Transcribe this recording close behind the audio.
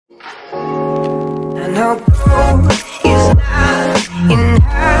no gold is not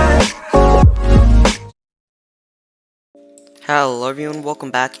enough. Hello everyone,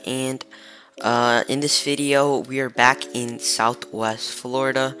 welcome back, and in this video we are back in Southwest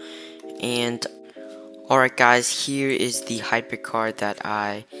Florida. And alright guys, here is the hypercar that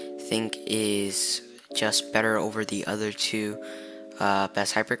I think is just better over the other two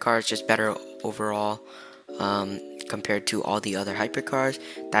best hypercars, just better overall compared to all the other hypercars.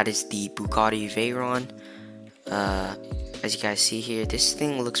 That is the Bugatti Veyron. As you guys see here, this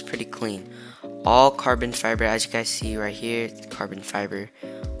thing looks pretty clean. All carbon fiber, as you guys see right here, carbon fiber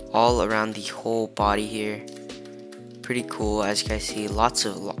all around the whole body here. Pretty cool. As you guys see, lots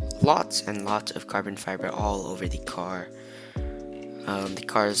and lots of carbon fiber all over the car. The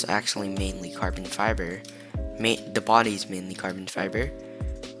car is actually mainly carbon fiber. The body is mainly carbon fiber,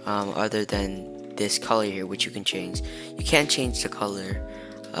 other than this color here, which you can change. You can't change the color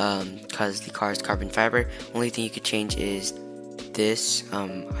because the car is carbon fiber. Only thing you could change is this.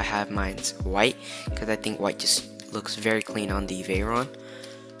 I have mine's white because I think white just looks very clean on the Veyron.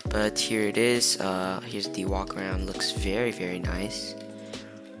 But here it is. Here's the walk around. Looks very nice.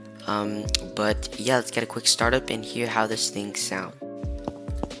 But yeah, let's get a quick startup and hear how this thing sounds.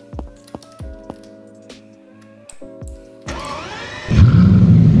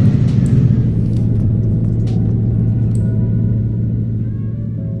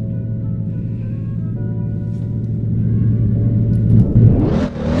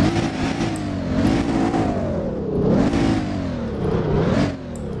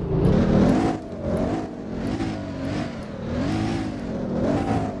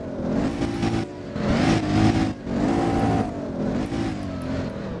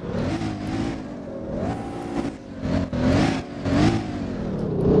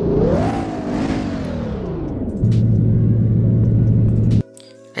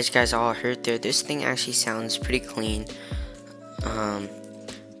 As you guys all heard there, this thing actually sounds pretty clean.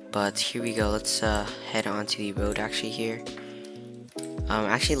 But here we go. Let's head on to the road actually here.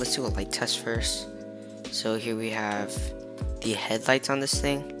 Actually, let's do a light test first. So here we have the headlights on this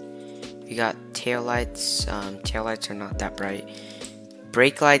thing. We got tail lights. Tail lights are not that bright.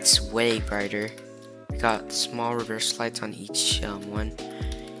 Brake lights way brighter. We got small reverse lights on each one.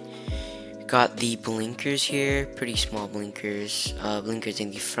 Got the blinkers here, pretty small blinkers. Blinkers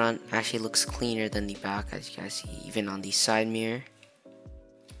in the front actually looks cleaner than the back, as you guys see, even on the side mirror.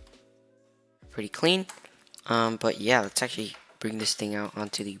 Pretty clean. But yeah, let's actually bring this thing out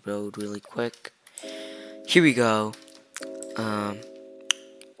onto the road really quick. Here we go.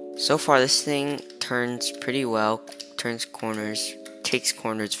 So far this thing turns pretty well, turns corners, takes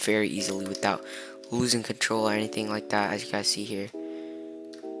corners very easily without losing control or anything like that, as you guys see here.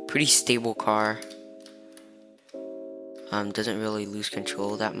 Pretty stable car. Doesn't really lose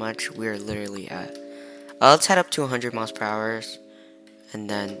control that much. We're literally at let's head up to 100 miles per hour and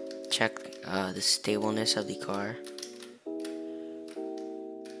then check the stableness of the car.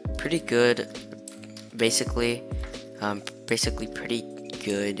 Pretty good, basically pretty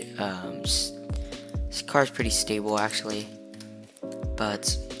good. This car is pretty stable actually,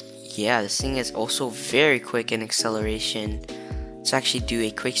 but yeah, this thing is also very quick in acceleration. Let's actually do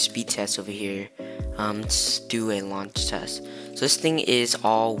a quick speed test over here. Let's do a launch test. So this thing is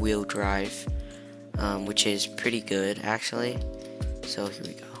all-wheel drive, which is pretty good actually. So here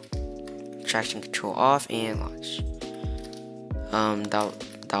we go. Traction control off and launch.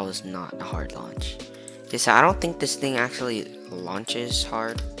 That was not a hard launch. Yes, I don't think this thing actually launches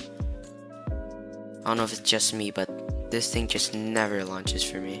hard. I don't know if it's just me, but this thing just never launches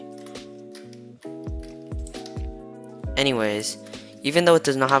for me. Anyways, even though it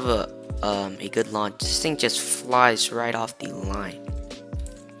does not have a good launch, this thing just flies right off the line.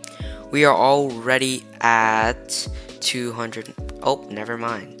 We are already at 200. Oh, never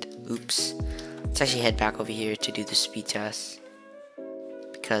mind. Oops. Let's actually head back over here to do the speed test,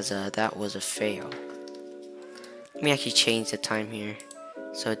 because that was a fail. Let me actually change the time here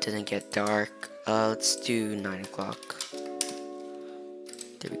so it doesn't get dark. Let's do 9 o'clock.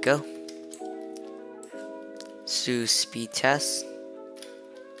 There we go. Let's do speed test.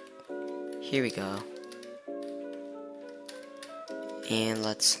 Here we go. And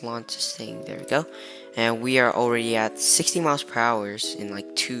let's launch this thing. There we go. And we are already at 60 miles per hour in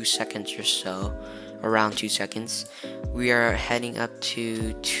like 2 seconds or so. Around 2 seconds. We are heading up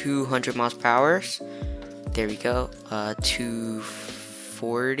to 200 miles per hour. There we go.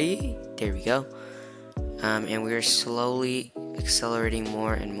 240. There we go. And we are slowly accelerating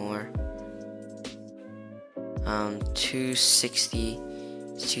more and more. 260,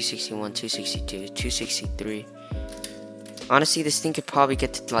 261, 262, 263. Honestly, this thing could probably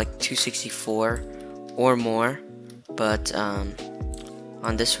get to like 264 or more, but on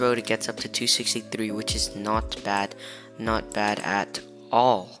this road it gets up to 263, which is not bad at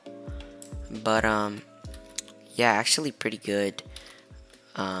all. But yeah, actually pretty good.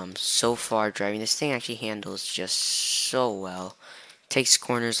 So far driving this thing actually handles just so well. Takes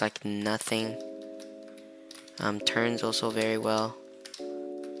corners like nothing. Turns also very well.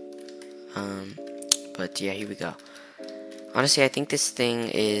 But yeah, here we go. Honestly, I think this thing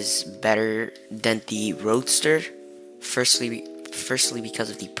is better than the Roadster. Firstly because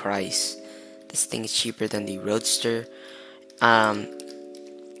of the price. This thing is cheaper than the Roadster. But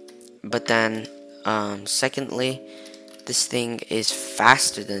then, secondly, this thing is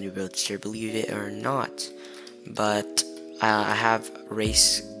faster than the Roadster, believe it or not. But I have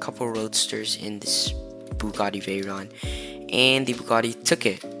raced a couple Roadsters in this Bugatti Veyron, and the Bugatti took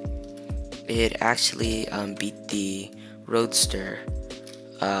it. It actually beat the Roadster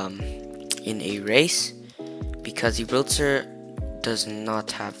in a race, because the Roadster does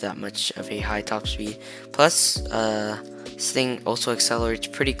not have that much of a high top speed. Plus, this thing also accelerates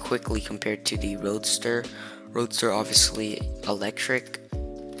pretty quickly compared to the Roadster. Roadster obviously electric,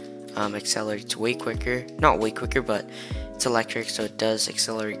 accelerates way quicker. Not way quicker, but it's electric, so it does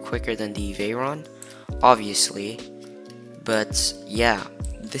accelerate quicker than the Veyron, obviously. But yeah,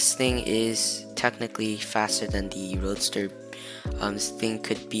 this thing is technically faster than the Roadster. This thing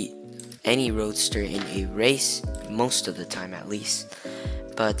could beat any Roadster in a race, most of the time at least.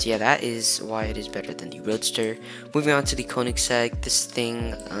 But yeah, that is why it is better than the Roadster. Moving on to the Koenigsegg, this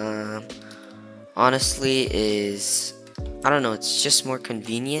thing honestly is, I don't know, it's just more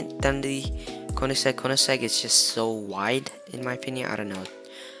convenient than the Koenigsegg. Koenigsegg is just so wide, in my opinion. I don't know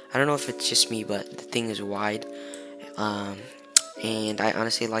if it's just me, but the thing is wide. And I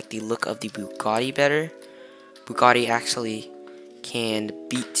honestly like the look of the Bugatti better. Bugatti actually can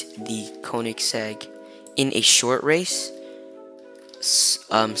beat the Koenigsegg in a short race,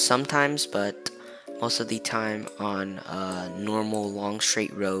 sometimes, but most of the time on a normal long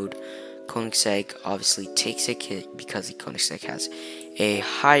straight road, Koenigsegg obviously takes it because the Koenigsegg has a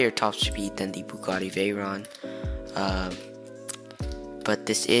higher top speed than the Bugatti Veyron. But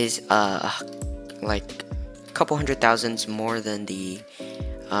this is like a couple hundred thousands more than the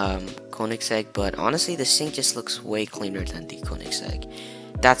Koenigsegg, but honestly this thing just looks way cleaner than the Koenigsegg.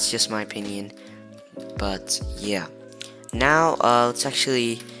 That's just my opinion. But yeah, now let's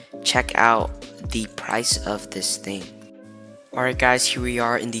actually check out the price of this thing. Alright guys, here we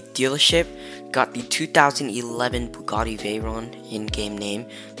are in the dealership. Got the 2011 Bugatti Veyron in-game name,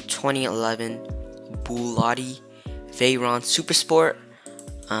 2011 Bugatti Veyron Super Sport.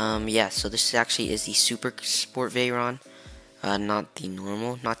 Yeah, so this actually is the Super Sport Veyron, not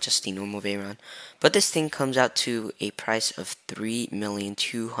just the normal Veyron. But this thing comes out to a price of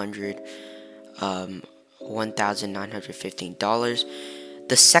 $3,201,915.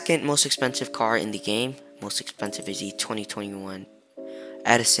 The second most expensive car in the game. Most expensive is the 2021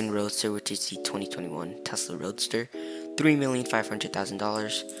 Edison Roadster, which is the 2021 Tesla Roadster,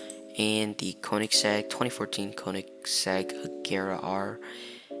 $3,500,000, and the Koenigsegg 2014 Koenigsegg Agera R,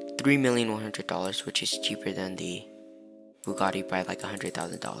 $3,100,000, which is cheaper than the Bugatti by like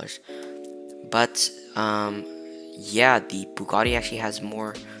 $100,000. But yeah, the Bugatti actually has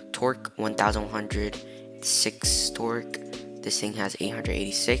more torque, 1,106 torque. This thing has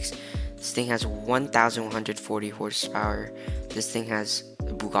 886. This thing has 1,140 horsepower.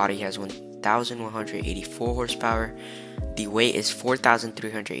 Bugatti has 1,184 horsepower. The weight is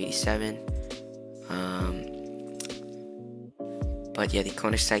 4,387. But yeah, the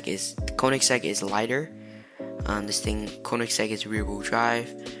Koenigsegg is lighter. Koenigsegg is rear-wheel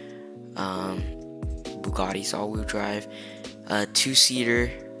drive. Bugatti's all-wheel drive. Two-seater.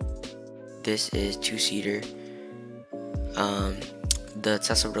 This is two-seater. The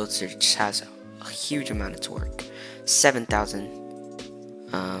Tesla Roadster just has a huge amount of torque, 7,000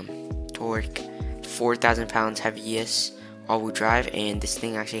 torque, 4,000 pounds heaviest all-wheel drive, and this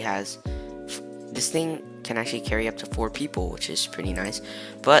thing can actually carry up to 4 people, which is pretty nice.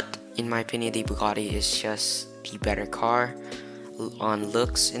 But in my opinion, the Bugatti is just the better car on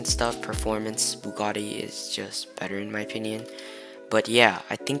looks and stuff. Performance, Bugatti is just better in my opinion. But yeah,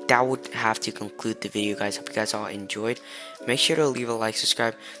 I think that would have to conclude the video, guys. Hope you guys all enjoyed. Make sure to leave a like,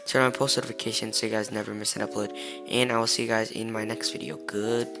 subscribe, turn on post notifications so you guys never miss an upload. And I will see you guys in my next video.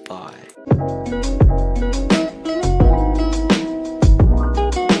 Goodbye.